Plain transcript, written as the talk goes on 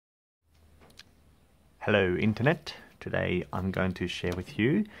Hello Internet. Today I'm going to share with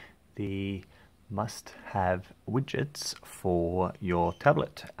you the must-have widgets for your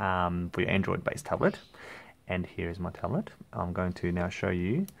tablet, for your Android-based tablet. And here is my tablet. I'm going to now show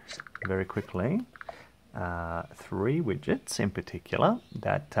you very quickly 3 widgets in particular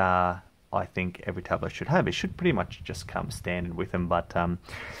that I think every tablet should have. It should pretty much just come standard with them, but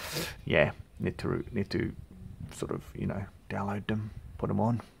yeah, need to sort of, download them, put them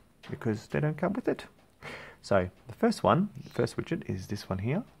on, because they don't come with it. So the first widget is this one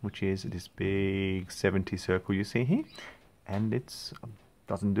here, which is this big 70 circle you see here, and it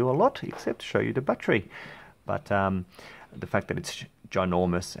doesn't do a lot except show you the battery. But the fact that it's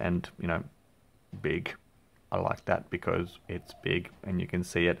ginormous and big, I like that because it's big and you can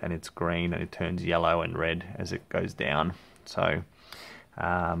see it, and it's green and it turns yellow and red as it goes down. So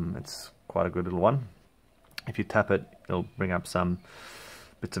it's quite a good little one. If you tap it, it'll bring up some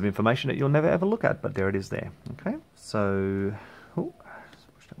bits of information that you'll never ever look at, but there it is there. Okay, so let's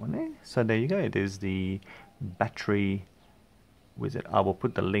push that one there. So there you go. There's the battery widget. I will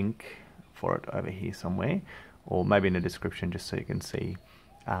put the link for it over here somewhere, or maybe in the description, just so you can see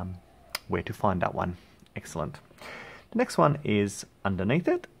where to find that one. Excellent. The next one is underneath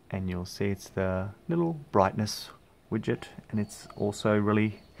it, and you'll see it's the little brightness widget, and it's also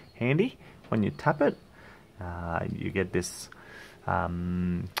really handy. When you tap it, you get this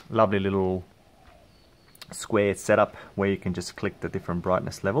lovely little square setup where you can just click the different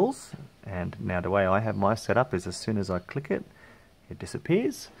brightness levels. And now the way I have my setup is as soon as I click it, it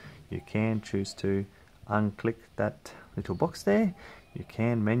disappears. You can choose to unclick that little box there. You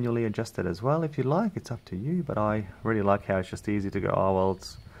can manually adjust it as well if you like, it's up to you, but I really like how it's just easy to go, oh well,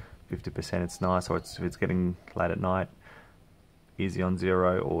 it's 50%, it's nice, or if it's getting late at night, easy on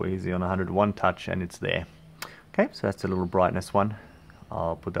 0 or easy on 100, one touch and it's there. Okay, so that's the little brightness one.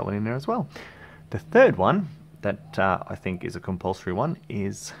 I'll put that one in there as well. The third one that I think is a compulsory one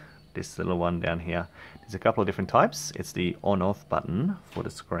is this little one down here. There's a couple of different types. It's the on-off button for the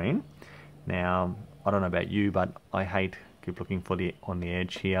screen. Now, I don't know about you, but I keep looking for the on the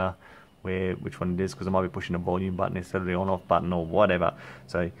edge here, which one it is, because I might be pushing a volume button instead of the on-off button or whatever.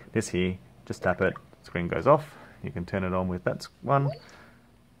 So this here, just tap it, screen goes off. You can turn it on with that one,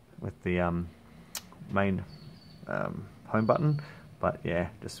 with the main home button, but yeah,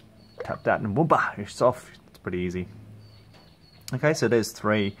 just tap that and whoompa, it's off. It's pretty easy. Okay, so there's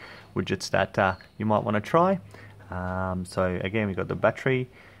 3 widgets that you might want to try. So again, we've got the battery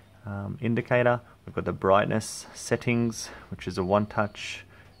indicator, we've got the brightness settings, which is a one-touch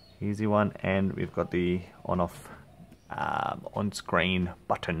easy one, and we've got the on-off on-screen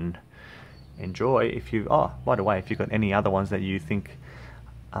button. Enjoy. If you by the way, if you've got any other ones that you think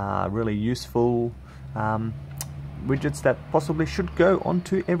are really useful widgets that possibly should go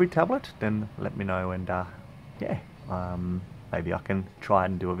onto every tablet, then let me know, and yeah, maybe I can try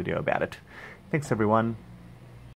and do a video about it. Thanks everyone.